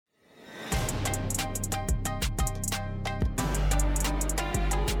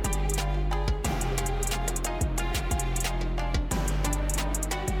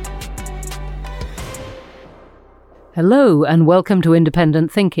Hello and welcome to Independent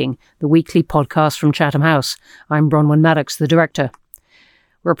Thinking, the weekly podcast from Chatham House. I'm Bronwyn Maddox, the director.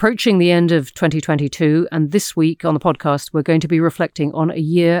 We're approaching the end of 2022, and this week on the podcast we're going to be reflecting on a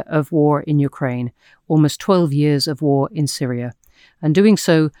year of war in Ukraine, almost 12 years of war in Syria, and doing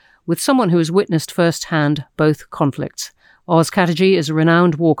so with someone who has witnessed firsthand both conflicts. Oz Katerji is a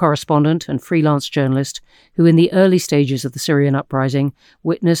renowned war correspondent and freelance journalist who in the early stages of the Syrian uprising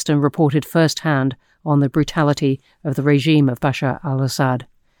witnessed and reported firsthand on the brutality of the regime of Bashar al-Assad.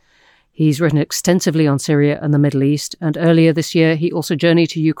 He's written extensively on Syria and the Middle East, and earlier this year he also journeyed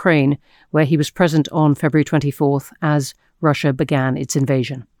to Ukraine, where he was present on February 24th as Russia began its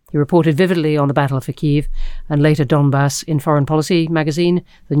invasion. He reported vividly on the Battle of Kyiv and later Donbass in Foreign Policy magazine,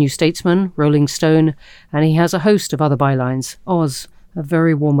 The New Statesman, Rolling Stone, and he has a host of other bylines. Oz, a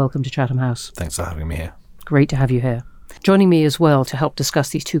very warm welcome to Chatham House. Thanks for having me here. Great to have you here. Joining me as well to help discuss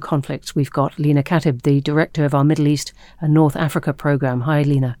these two conflicts, we've got Lena Katib, the director of our Middle East and North Africa programme. Hi,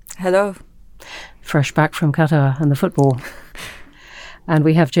 Lena. Hello. Fresh back from Qatar and the football. And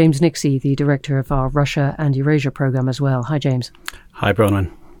we have James Nixie, the director of our Russia and Eurasia programme as well. Hi, James. Hi,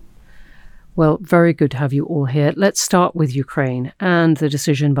 Bronwyn. Well, very good to have you all here. Let's start with Ukraine and the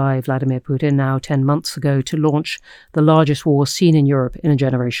decision by Vladimir Putin now 10 months ago to launch the largest war seen in Europe in a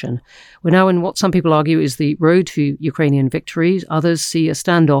generation. We're now in what some people argue is the road to Ukrainian victory. Others see a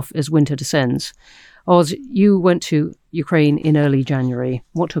standoff as winter descends. Oz, you went to Ukraine in early January.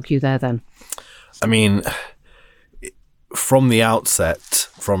 What took you there then? I mean, from the outset,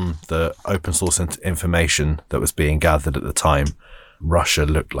 from the open source information that was being gathered at the time, Russia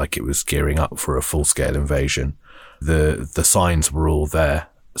looked like it was gearing up for a full-scale invasion. The signs were all there,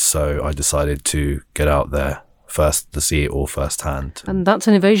 so I decided to get out there first to see it all firsthand. And that's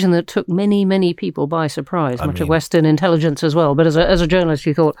an invasion that took many, many people by surprise, much of Western intelligence as well. But as a journalist,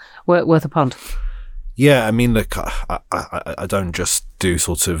 you thought, worth a punt. Yeah, I mean, look, I don't just do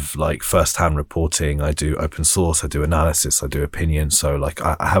sort of like first-hand reporting. I do open source, I do analysis, I do opinion. So like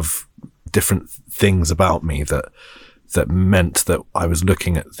I have different things about me that meant that I was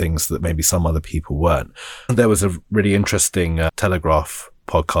looking at things that maybe some other people weren't. There was a really interesting Telegraph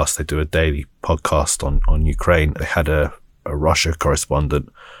podcast. They do a daily podcast on Ukraine. They had a Russia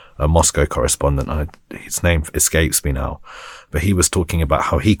correspondent, a Moscow correspondent. His name escapes me now, but he was talking about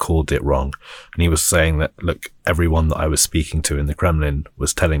how he called it wrong. And he was saying that, look, everyone that I was speaking to in the Kremlin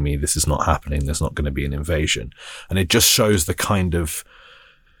was telling me this is not happening. There's not going to be an invasion. And it just shows the kind of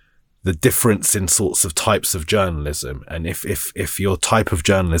the difference in sorts of types of journalism. And if your type of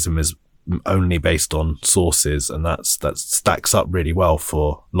journalism is only based on sources, and that stacks up really well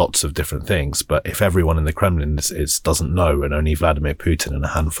for lots of different things. But if everyone in the Kremlin doesn't know, and only Vladimir Putin and a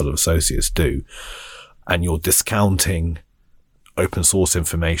handful of associates do, and you're discounting open source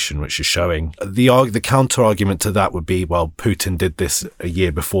information, which is showing the counter argument to that would be, well, Putin did this a year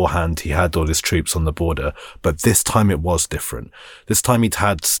beforehand. He had all his troops on the border, but this time it was different. This time he'd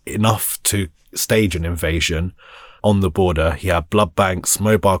had enough to stage an invasion on the border. He had blood banks,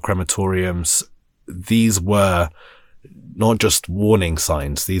 mobile crematoriums. These were not just warning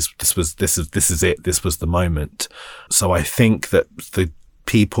signs. This is it. This was the moment. So I think that the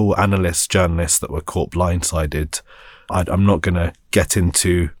people, analysts, journalists that were caught blindsided, I'm not going to get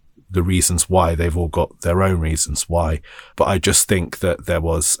into the reasons why. They've all got their own reasons why. But I just think that there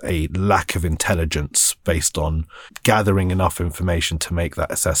was a lack of intelligence based on gathering enough information to make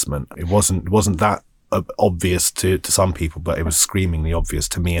that assessment. It wasn't that obvious to some people, but it was screamingly obvious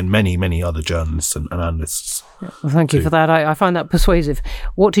to me and many, many other journalists and analysts. Yeah, well, thank you for that. I find that persuasive.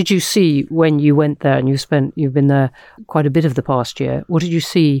 What did you see when you went there, and you've been there quite a bit of the past year? What did you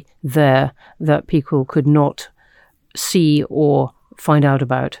see there that people could not see or find out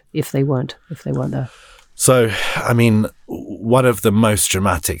about if they weren't there? So, I mean, one of the most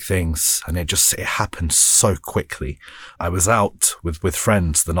dramatic things, and it happened so quickly. I was out with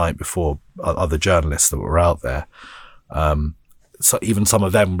friends the night before, other journalists that were out there. So even some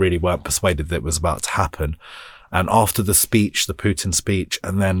of them really weren't persuaded that it was about to happen. And after the Putin speech,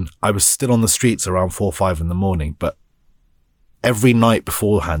 and then I was still on the streets around 4 or 5 in the morning, but every night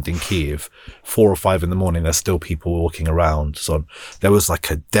beforehand in Kyiv, 4 or 5 in the morning, there's still people walking around. So there was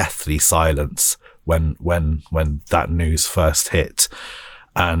like a deathly silence when that news first hit.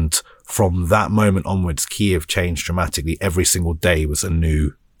 And from that moment onwards, Kyiv changed dramatically. Every single day was a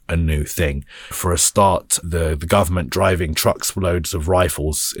new thing. For a start, the government driving trucks with loads of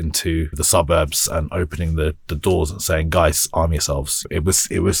rifles into the suburbs and opening the doors and saying, guys, arm yourselves. It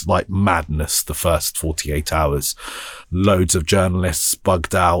was like madness the first 48 hours. Loads of journalists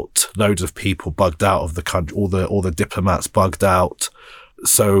bugged out, loads of people bugged out of the country, all the diplomats bugged out.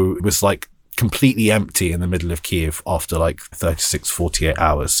 So it was like completely empty in the middle of Kiev after like 36, 48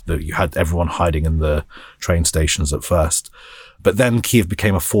 hours. You had everyone hiding in the train stations at first. But then Kiev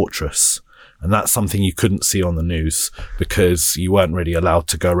became a fortress. And that's something you couldn't see on the news because you weren't really allowed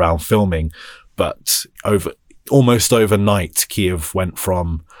to go around filming. But almost overnight, Kiev went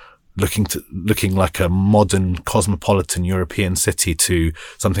from looking like a modern cosmopolitan European city to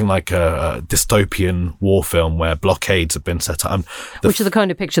something like a dystopian war film where blockades have been set up. Which is the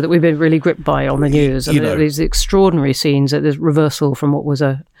kind of picture that we've been really gripped by on the news. And these extraordinary scenes, this reversal from what was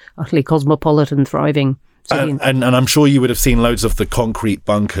a utterly cosmopolitan, thriving city. And I'm sure you would have seen loads of the concrete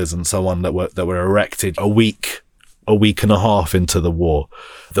bunkers and so on that were erected a week and a half into the war.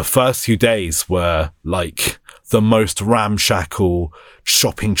 The first few days were like the most ramshackle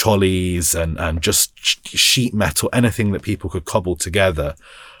shopping trolleys and just sheet metal, anything that people could cobble together,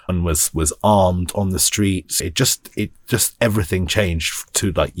 and was armed on the streets. It just everything changed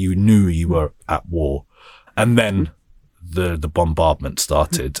to like you knew you were at war. And then the bombardment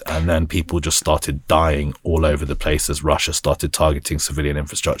started, and then people just started dying all over the place as Russia started targeting civilian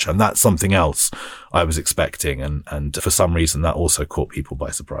infrastructure. And that's something else I was expecting. And for some reason, that also caught people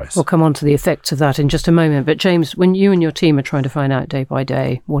by surprise. We'll come on to the effects of that in just a moment. But James, when you and your team are trying to find out day by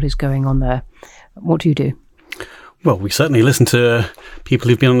day what is going on there, what do you do? Well, we certainly listen to people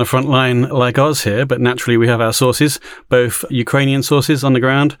who've been on the front line like Oz here, but naturally we have our sources, both Ukrainian sources on the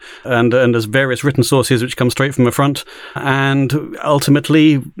ground and there's various written sources which come straight from the front. And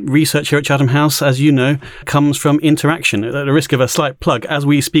ultimately, research here at Chatham House, as you know, comes from interaction. At the risk of a slight plug, as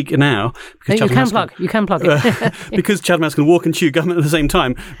we speak now... You can plug it. Because Chatham House can walk and chew government at the same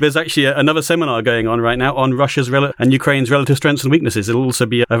time, there's actually another seminar going on right now on Russia's and Ukraine's relative strengths and weaknesses. It'll also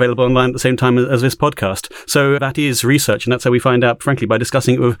be available online at the same time as this podcast. So that is research, and that's how we find out, frankly, by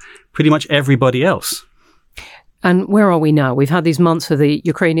discussing it with pretty much everybody else. And where are we now? We've had these months of the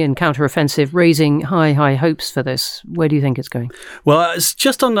Ukrainian counteroffensive raising high hopes for this. Where do you think it's going? Well, it's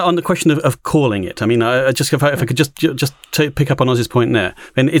just on the question of calling it. I mean, if I could just pick up on Oz's point there,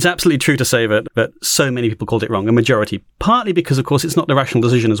 then it's absolutely true to say that so many people called it wrong, a majority, partly because, of course, it's not the rational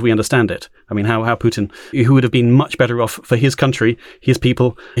decision as we understand it. I mean, how Putin, who would have been much better off for his country, his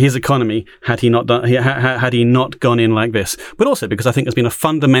people, his economy, had he not gone in like this. But also because I think there's been a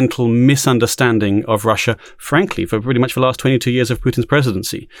fundamental misunderstanding of Russia, frankly, for pretty much the last 22 years of Putin's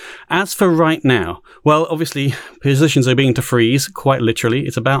presidency. As for right now, well, obviously, positions are beginning to freeze, quite literally.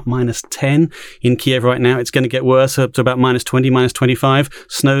 It's about -10 in Kiev right now. It's going to get worse up to about -20, -25.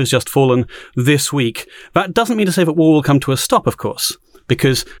 Snow's just fallen this week. That doesn't mean to say that war will come to a stop, of course,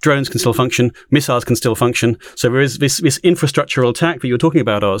 because drones can still function, missiles can still function. So there is this infrastructural attack that you're talking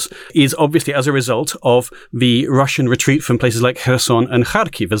about, Oz, is obviously as a result of the Russian retreat from places like Kherson and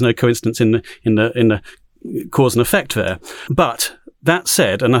Kharkiv. There's no coincidence in the cause and effect there. But that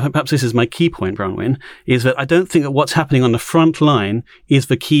said, and perhaps this is my key point, Bronwyn, is that I don't think that what's happening on the front line is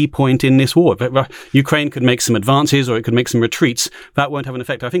the key point in this war. Ukraine could make some advances or it could make some retreats. That won't have an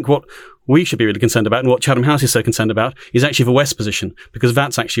effect. I think what we should be really concerned about, and what Chatham House is so concerned about, is actually the West's position, because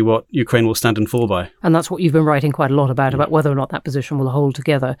that's actually what Ukraine will stand and fall by. And that's what you've been writing quite a lot about whether or not that position will hold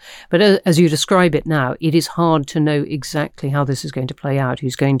together. But as you describe it now, it is hard to know exactly how this is going to play out,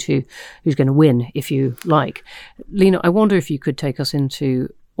 who's going to win, if you like. Lena, I wonder if you could take us into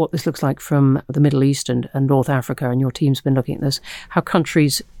what this looks like from the Middle East and North Africa, and your team's been looking at this, how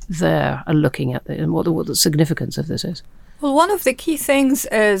countries there are looking at it, and what the significance of this is. Well, one of the key things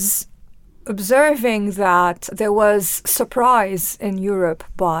is observing that there was surprise in Europe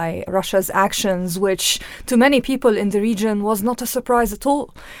by Russia's actions, which to many people in the region was not a surprise at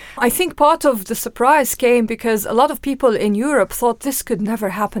all. I think part of the surprise came because a lot of people in Europe thought this could never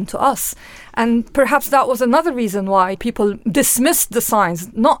happen to us. And perhaps that was another reason why people dismissed the signs,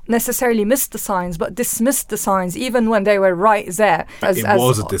 not necessarily missed the signs, but dismissed the signs even when they were right there. It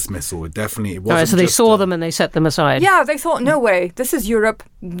was a dismissal. It definitely wasn't. Right, so they saw them and they set them aside. Yeah, they thought, no way, this is Europe.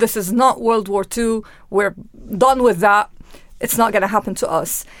 This is not World War II. We're done with that. It's not going to happen to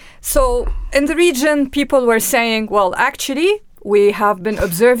us. So in the region, people were saying, well, actually, we have been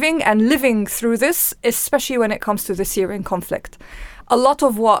observing and living through this, especially when it comes to the Syrian conflict. A lot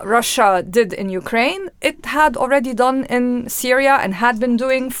of what Russia did in Ukraine, it had already done in Syria and had been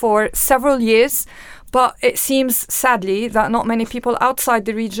doing for several years. But it seems, sadly, that not many people outside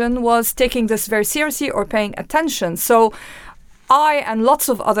the region was taking this very seriously or paying attention. So I and lots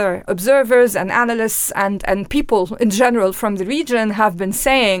of other observers and analysts and people in general from the region have been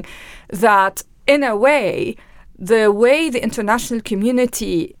saying that, in a way the international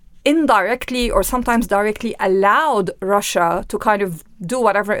community indirectly or sometimes directly allowed Russia to kind of do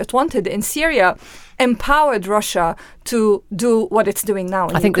whatever it wanted in Syria empowered Russia to do what it's doing now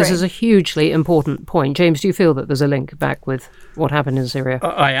in I think Ukraine. this is a hugely important point. James, do you feel that there's a link back with what happened in Syria?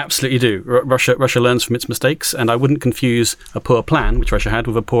 I absolutely do. Russia learns from its mistakes, and I wouldn't confuse a poor plan, which Russia had,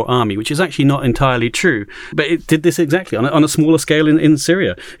 with a poor army, which is actually not entirely true. But it did this exactly on a smaller scale in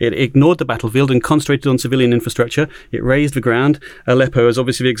Syria. It ignored the battlefield and concentrated on civilian infrastructure. It razed the ground. Aleppo is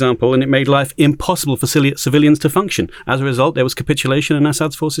obviously the example, and it made life impossible for civilians to function. As a result, there was capitulation and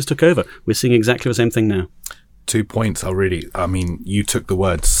Assad's forces took over. We're seeing exactly the same thing now. 2 points. You took the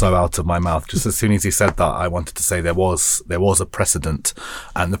words so out of my mouth. Just as soon as you said that, I wanted to say there was a precedent,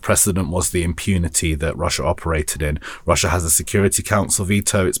 and the precedent was the impunity that Russia operated in. Russia has a Security Council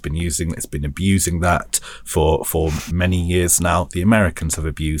veto. It's been abusing that for many years now. The Americans have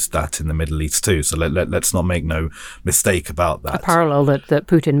abused that in the Middle East too. So let's not make no mistake about that. A parallel that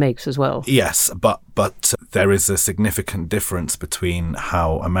Putin makes as well. Yes, but there is a significant difference between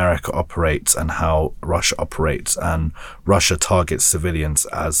how America operates and how Russia operates, and Russia targets civilians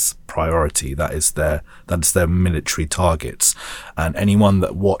as priority. That is their military targets. And everyone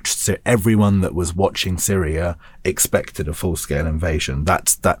that was watching Syria expected a full-scale invasion.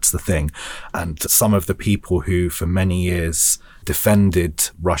 That's the thing. And some of the people who for many years defended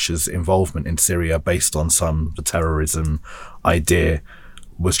Russia's involvement in Syria based on some terrorism idea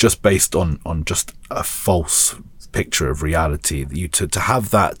was just based on just a false picture of reality. To have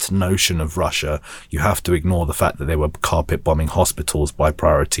that notion of Russia, you have to ignore the fact that they were carpet bombing hospitals by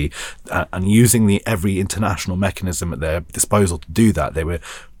priority and using every international mechanism at their disposal to do that. They were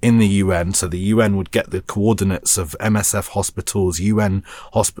in the UN, so the UN would get the coordinates of MSF hospitals, UN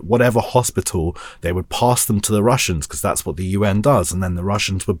whatever hospital, they would pass them to the Russians because that's what the UN does, and then the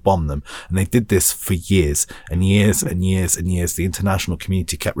Russians would bomb them. And they did this for years and years and years and years. The international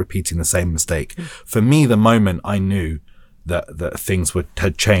community kept repeating the same mistake. For me, the moment I knew that things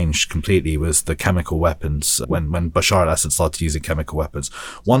had changed completely was the chemical weapons. When Bashar al-Assad started using chemical weapons,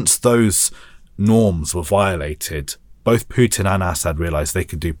 once those norms were violated, both Putin and Assad realized they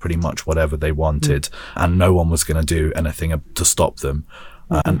could do pretty much whatever they wanted, and no one was going to do anything to stop them.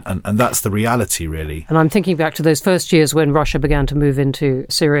 And that's the reality, really. And I'm thinking back to those first years when Russia began to move into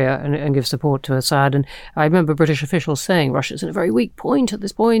Syria and give support to Assad. And I remember British officials saying Russia's in a very weak point at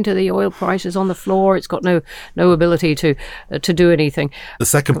this point. The oil price is on the floor. It's got no ability to do anything. The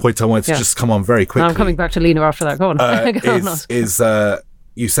second point I wanted to just come on very quickly. Now I'm coming back to Lena after that. Go on.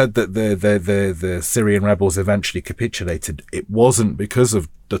 You said that the Syrian rebels eventually capitulated. It wasn't because of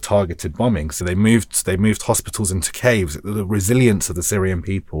the targeted bombing. So they moved hospitals into caves. The resilience of the Syrian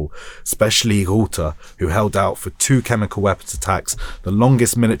people, especially Ghouta, who held out for 2 chemical weapons attacks, the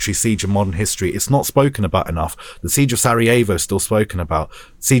longest military siege in modern history. It's not spoken about enough. The siege of Sarajevo is still spoken about.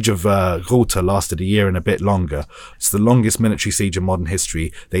 Siege of Ghouta lasted a year and a bit longer. It's the longest military siege in modern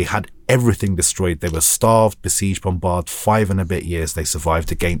history. They had everything destroyed. They were starved, besieged, bombarded. 5 and a bit years they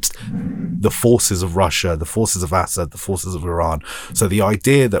survived against the forces of Russia, the forces of Assad, the forces of Iran. So the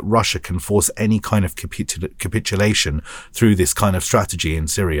idea that Russia can force any kind of capitulation through this kind of strategy in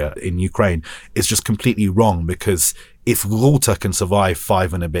Syria, in Ukraine, is just completely wrong, because if Ghouta can survive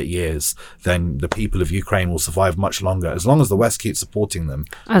 5 and a bit years, then the people of Ukraine will survive much longer, as long as the West keeps supporting them.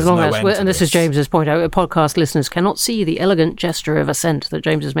 As long as, and this is James's point, our podcast listeners cannot see the elegant gesture of assent that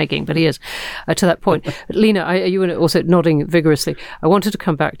James is making, but he is to that point. Lena, you were also nodding vigorously. I wanted to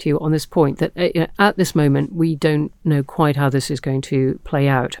come back to you on this point that at this moment, we don't know quite how this is going to play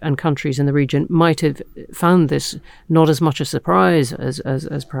out, and countries in the region might have found this not as much a surprise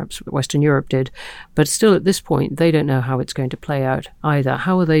as perhaps Western Europe did, but still at this point, they don't know how it's going to play out either.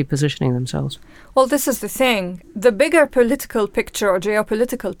 How are they positioning themselves? Well, this is the thing. The bigger political picture or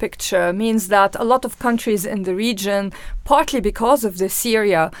geopolitical picture means that a lot of countries in the region, partly because of the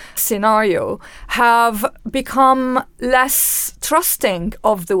Syria scenario, have become less trusting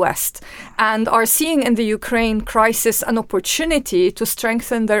of the West and are seeing in the Ukraine crisis an opportunity to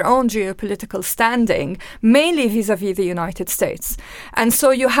strengthen their own geopolitical standing, mainly vis-a-vis the United States. And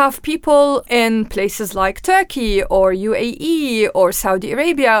so you have people in places like Turkey or UAE or Saudi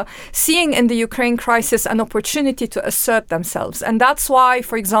Arabia seeing in the Ukraine crisis an opportunity to assert themselves. And that's why,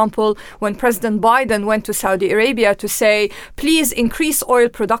 for example, when President Biden went to Saudi Arabia to say, please increase oil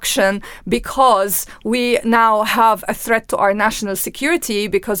production because we now have a threat to our national security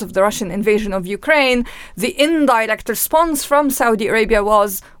because of the Russian invasion of Ukraine, the indirect response from Saudi Arabia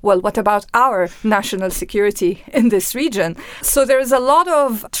was, well, what about our national security in this region? So there is a lot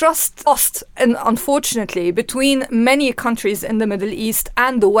of trust lost, and unfortunately, between many countries in the Middle East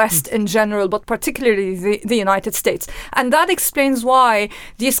and the West in general, but particularly the United States. And that explains why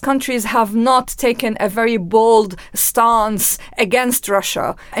these countries have not taken a very bold stance against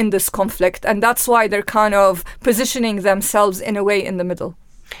Russia in this conflict. And that's why they're kind of positioning themselves in a way in the middle.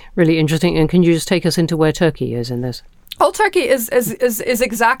 Really interesting. And can you just take us into where Turkey is in this? Well, Turkey is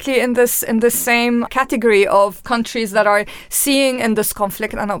exactly in this same category of countries that are seeing in this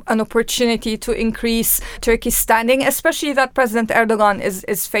conflict an opportunity to increase Turkey's standing, especially that President Erdogan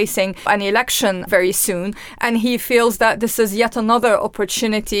is facing an election very soon, and he feels that this is yet another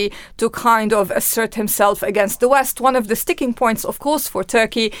opportunity to kind of assert himself against the West. One of the sticking points, of course, for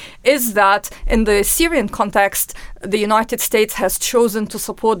Turkey is that in the Syrian context, the United States has chosen to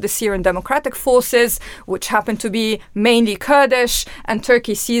support the Syrian Democratic Forces, which happen to be mainly Kurdish, and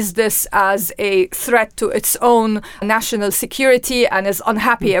Turkey sees this as a threat to its own national security and is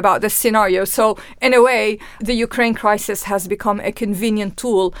unhappy about this scenario. So, in a way, the Ukraine crisis has become a convenient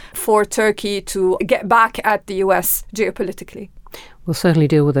tool for Turkey to get back at the US geopolitically. We'll certainly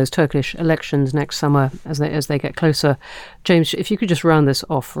deal with those Turkish elections next summer as they get closer. James, if you could just round this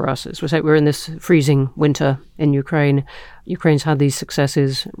off for us. As we say, we're in this freezing winter in Ukraine. Ukraine's had these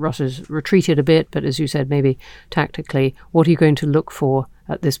successes. Russia's retreated a bit, but as you said, maybe tactically. What are you going to look for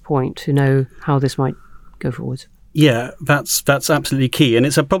at this point to know how this might go forwards? Yeah, that's absolutely key, and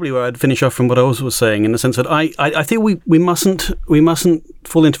it's probably where I'd finish off from what Oz was saying, in the sense that I think we mustn't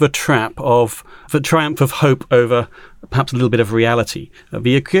fall into the trap of the triumph of hope over perhaps a little bit of reality. The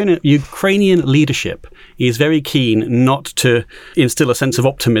Ukrainian leadership is very keen not to instill a sense of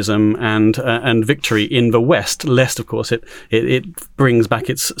optimism and victory in the West, lest, of course, it brings back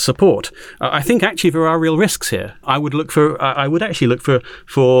its support. I think actually there are real risks here. I would actually look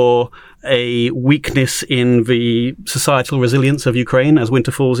for a weakness in the societal resilience of Ukraine as winter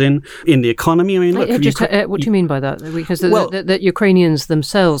falls in the economy. I mean, look, what do you mean by that? Because the Ukrainians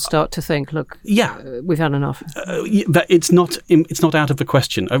themselves start to think, look, we've had enough. It's not out of the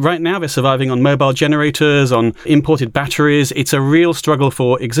question. Right now, they're surviving on mobile generators, on imported batteries. It's a real struggle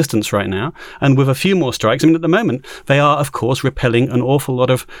for existence right now. And with a few more strikes, I mean, at the moment, they are, of course, repelling an awful lot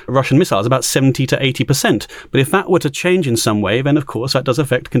of Russian missiles, about 70 to 80%. But if that were to change in some way, then, of course, that does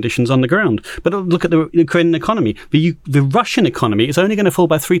affect conditions on the ground. But look at the Ukrainian economy. The Russian economy is only going to fall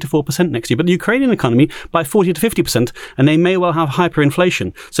by 3 to 4% next year, but the Ukrainian economy by 40 to 50%, and they may well have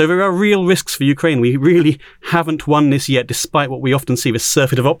hyperinflation. So there are real risks for Ukraine. We really haven't won this yet, despite what we often see, this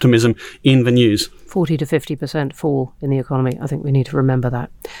surfeit of optimism in the news. 40 to 50% fall in the economy. I think we need to remember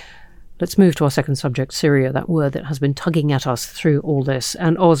that. Let's move to our second subject, Syria, that word that has been tugging at us through all this.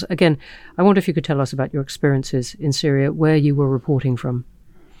 And Oz, again, I wonder if you could tell us about your experiences in Syria, where you were reporting from.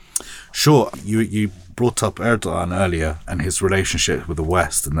 Sure. You brought up Erdogan earlier and his relationship with the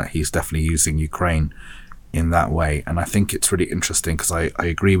West, and that he's definitely using Ukraine in that way. And I think it's really interesting because I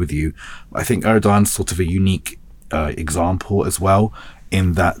agree with you. I think Erdogan's sort of a unique example as well,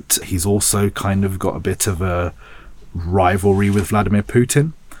 in that he's also kind of got a bit of a rivalry with Vladimir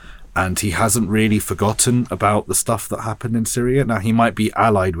Putin. And he hasn't really forgotten about the stuff that happened in Syria. Now, he might be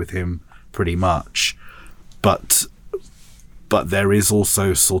allied with him pretty much, but there is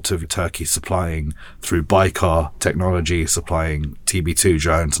also sort of Turkey supplying, through Baykar technology, supplying TB2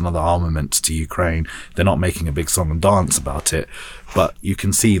 drones and other armaments to Ukraine. They're not making a big song and dance about it, but you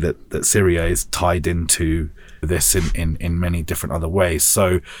can see that Syria is tied into this in many different other ways.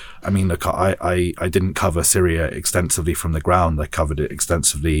 So, I mean, look, I didn't cover Syria extensively from the ground. I covered it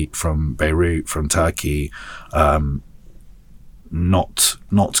extensively from Beirut, from Turkey,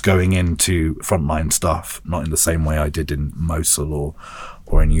 not going into frontline stuff, not in the same way I did in Mosul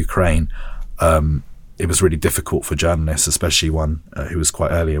or in Ukraine. It was really difficult for journalists, especially one who was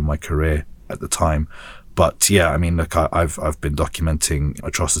quite early in my career at the time. But yeah, I mean, look, I've been documenting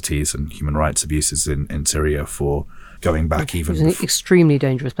atrocities and human rights abuses in Syria for going back even. It's an extremely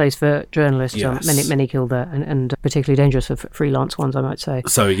dangerous place for journalists. Yes. Many killed there, and particularly dangerous for freelance ones, I might say.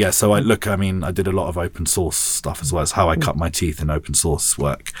 So I did a lot of open source stuff as well. It's how I cut my teeth in open source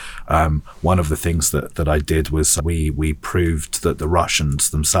work. One of the things that I did was we proved that the Russians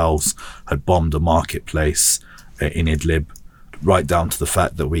themselves had bombed a marketplace in Idlib, right down to the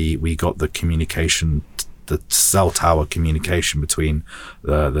fact that we got the communication, the cell tower communication between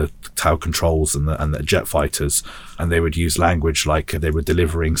the tower controls and the jet fighters, and they would use language like they were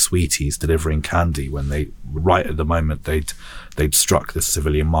delivering sweeties, delivering candy, when they, right at the moment they'd struck the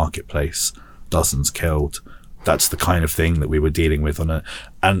civilian marketplace dozens killed. That's the kind of thing that we were dealing with and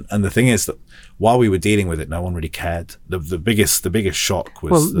the thing is that while we were dealing with it, no one really cared. The biggest shock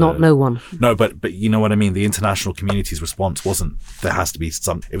was no one. No, but you know what I mean. The international community's response wasn't there has to be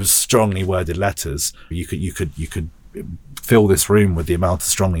some. It was strongly worded letters. You could fill this room with the amount of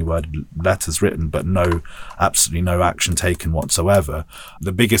strongly worded letters written, but absolutely no action taken whatsoever.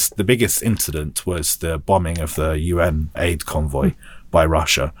 The biggest incident was the bombing of the UN aid convoy by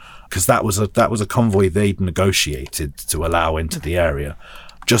Russia, because that was a convoy they'd negotiated to allow into the area.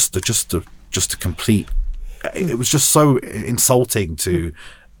 Just to complete. It was just so insulting to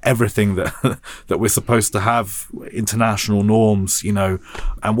everything that we're supposed to have, international norms,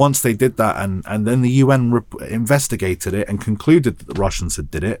 and once they did that and then the UN investigated it and concluded that the Russians had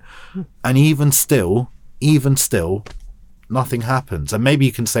did it, and even still nothing happens. And maybe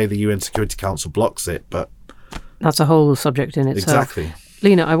you can say the UN Security Council blocks it, but that's a whole subject in itself. Exactly.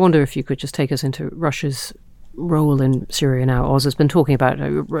 Lena, I wonder if you could just take us into Russia's role in Syria now. Oz has been talking about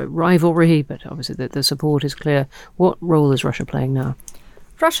rivalry, but obviously the support is clear. What role is Russia playing now?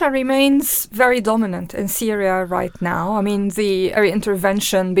 Russia remains very dominant in Syria right now. I mean, the area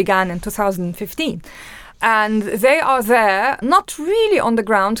intervention began in 2015. And they are there, not really on the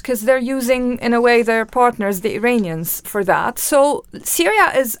ground, because they're using, in a way, their partners, the Iranians, for that. So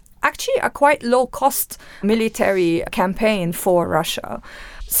Syria is actually a quite low-cost military campaign for Russia.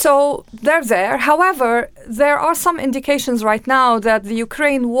 So they're there. However, there are some indications right now that the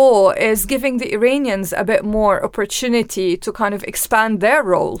Ukraine war is giving the Iranians a bit more opportunity to kind of expand their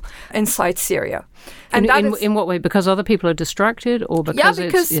role inside Syria. And in what way? Because other people are distracted, or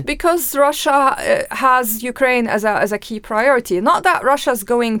because because Russia has Ukraine as a key priority. Not that Russia's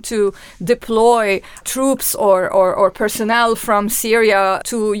going to deploy troops or personnel from Syria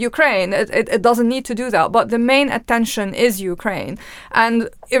to Ukraine. It doesn't need to do that. But the main attention is Ukraine, and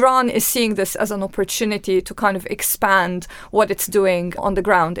Iran is seeing this as an opportunity to kind of expand what it's doing on the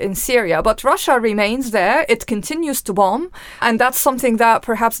ground in Syria. But Russia remains there. It continues to bomb, and that's something that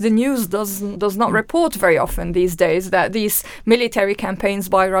perhaps the news does not report very often these days, that these military campaigns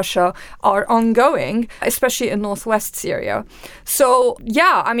by Russia are ongoing, especially in northwest Syria. So,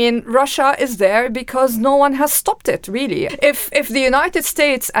 yeah, I mean, Russia is there because no one has stopped it, really. If the United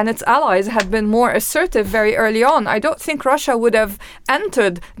States and its allies had been more assertive very early on, I don't think Russia would have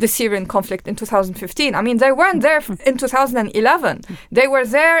entered the Syrian conflict in 2015. I mean, they weren't there in 2011. They were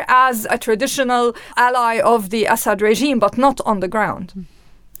there as a traditional ally of the Assad regime, but not on the ground.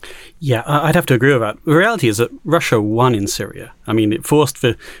 Yeah, I'd have to agree with that. The reality is that Russia won in Syria. I mean, it forced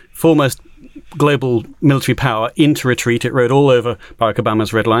the foremost global military power into retreat. It rode all over Barack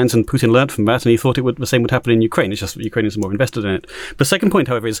Obama's red lines, and Putin learned from that, and he thought the same would happen in Ukraine. It's just that Ukrainians are more invested in it. The second point,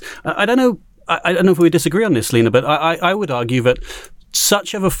 however, is I don't know if we disagree on this, Lena, but I would argue that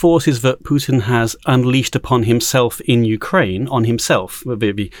such are the forces that Putin has unleashed upon himself in Ukraine, on himself,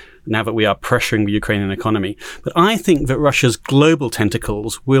 now that we are pressuring the Ukrainian economy. But I think that Russia's global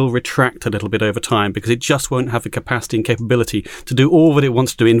tentacles will retract a little bit over time, because it just won't have the capacity and capability to do all that it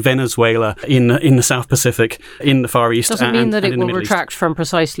wants to do in Venezuela, in the South Pacific, in the Far East. Doesn't mean that it will retract from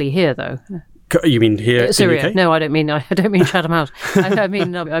precisely here, though. You mean here, Syria? In the UK? No, I don't mean Chatham House. I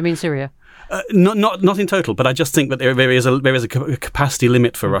mean Syria. Not in total, but I just think that there is a capacity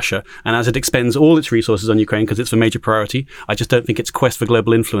limit for Russia, and as it expends all its resources on Ukraine because it's a major priority, I just don't think its quest for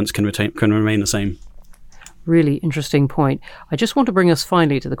global influence can remain the same. Really interesting point. I just want to bring us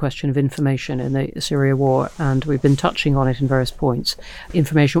finally to the question of information in the Syria war, and we've been touching on it in various points.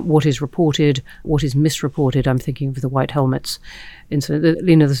 Information, what is reported, what is misreported. I'm thinking of the White Helmets incident.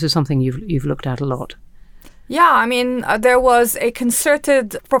 Lena, this is something you've looked at a lot. Yeah, I mean, there was a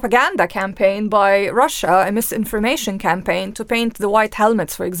concerted propaganda campaign by Russia, a misinformation campaign, to paint the White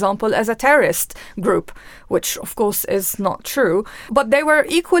Helmets, for example, as a terrorist group, which, of course, is not true. But they were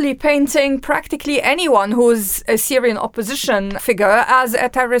equally painting practically anyone who's a Syrian opposition figure as a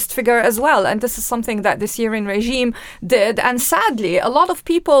terrorist figure as well. And this is something that the Syrian regime did. And sadly, a lot of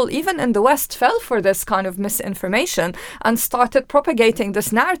people, even in the West, fell for this kind of misinformation and started propagating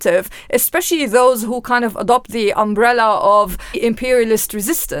this narrative, especially those who kind of adopt the umbrella of imperialist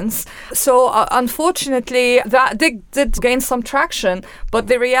resistance. So unfortunately, that did gain some traction. But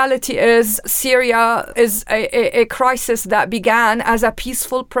the reality is Syria is a crisis that began as a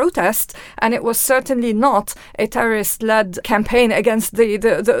peaceful protest, and it was certainly not a terrorist-led campaign against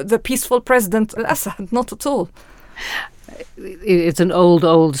the peaceful President Assad, not at all. It's an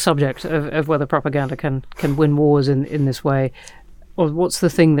old subject of whether propaganda can win wars in this way. Or what's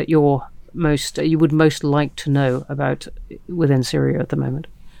the thing that you would most like to know about within Syria at the moment?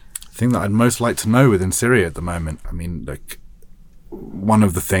 The thing that I'd most like to know within Syria at the moment, I mean, one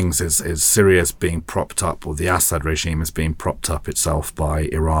of the things is Syria's being propped up, or the Assad regime is being propped up itself by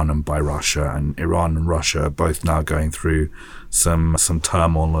Iran and by Russia, and Iran and Russia are both now going through some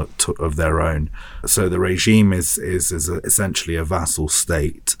turmoil of their own. So the regime is essentially a vassal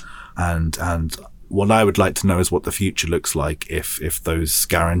state, and what I would like to know is what the future looks like if those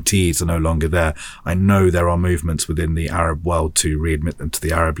guarantees are no longer there. I know there are movements within the Arab world to readmit them to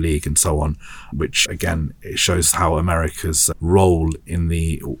the Arab League and so on, which again, it shows how America's role in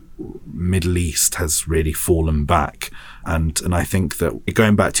the Middle East has really fallen back. And I think that,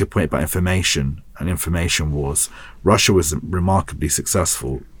 going back to your point about information and information wars, Russia was remarkably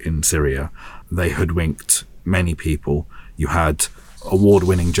successful in Syria. They hoodwinked many people. You had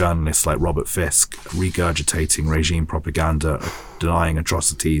award-winning journalists like Robert Fisk regurgitating regime propaganda, denying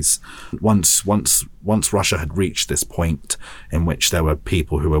atrocities. Once Russia had reached this point in which there were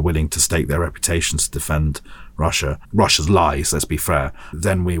people who were willing to stake their reputations to defend Russia's lies, let's be fair,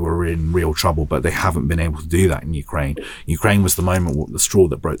 then we were in real trouble. But they haven't been able to do that in Ukraine. Ukraine was the straw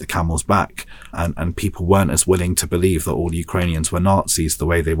that broke the camel's back, and people weren't as willing to believe that all Ukrainians were Nazis the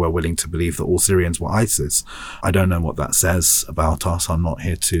way they were willing to believe that all Syrians were ISIS. I don't know what that says about us. I'm not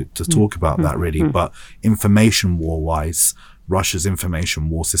here to talk about that really, but information war-wise, Russia's information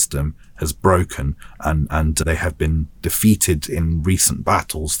war system has broken, and they have been defeated in recent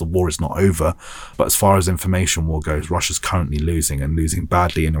battles. The war is not over, but as far as information war goes, Russia's currently losing, and losing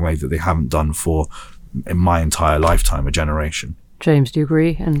badly in a way that they haven't done for, in my entire lifetime, a generation. James, do you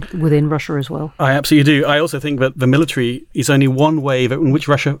agree? And within Russia as well? I absolutely do. I also think that the military is only one way in which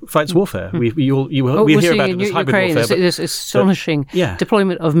Russia fights warfare. We hear about it as hybrid warfare. It's astonishing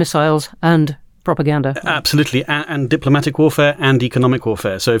deployment of missiles and propaganda. Absolutely, and diplomatic warfare and economic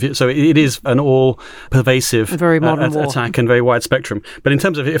warfare. So it is an all-pervasive very modern attack and very wide spectrum. But in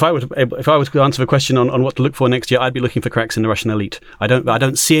terms of if I was to answer the question on what to look for next year, I'd be looking for cracks in the Russian elite. I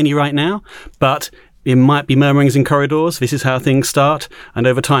don't see any right now, but it might be murmurings in corridors. This is how things start, and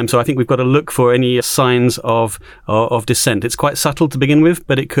over time. So I think we've got to look for any signs of dissent. It's quite subtle to begin with,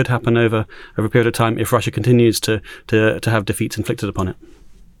 but it could happen over a period of time if Russia continues to have defeats inflicted upon it.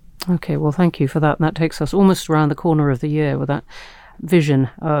 Okay, well, thank you for that. And that takes us almost around the corner of the year with that vision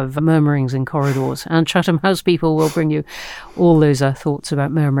of murmurings in corridors. And Chatham House people will bring you all those thoughts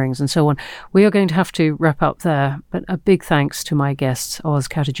about murmurings and so on. We are going to have to wrap up there, but a big thanks to my guests, Oz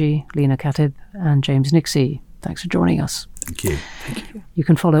Katerji, Lena Katib, and James Nixie. Thanks for joining us. Thank you. Thank you. You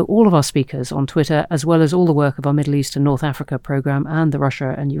can follow all of our speakers on Twitter, as well as all the work of our Middle East and North Africa programme and the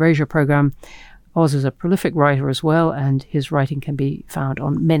Russia and Eurasia programme. Oz is a prolific writer as well, and his writing can be found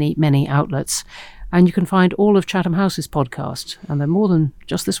on many, many outlets. And you can find all of Chatham House's podcasts, and they're more than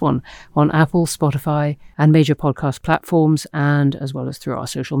just this one, on Apple, Spotify, and major podcast platforms, and as well as through our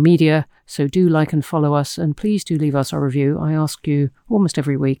social media. So do like and follow us, and please do leave us a review. I ask you almost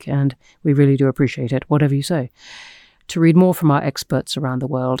every week, and we really do appreciate it, whatever you say. To read more from our experts around the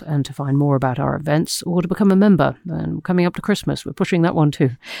world, and to find more about our events, or to become a member, and coming up to Christmas, we're pushing that one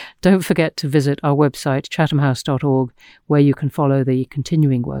too. Don't forget to visit our website, chathamhouse.org, where you can follow the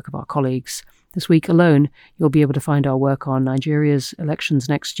continuing work of our colleagues. This week alone, you'll be able to find our work on Nigeria's elections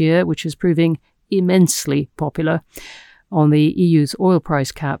next year, which is proving immensely popular, on the EU's oil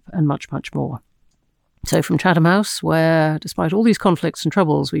price cap, and much, much more. So from Chatham House, where, despite all these conflicts and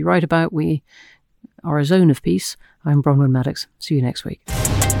troubles we write about, we are a zone of peace, I'm Bronwyn Maddox. See you next week.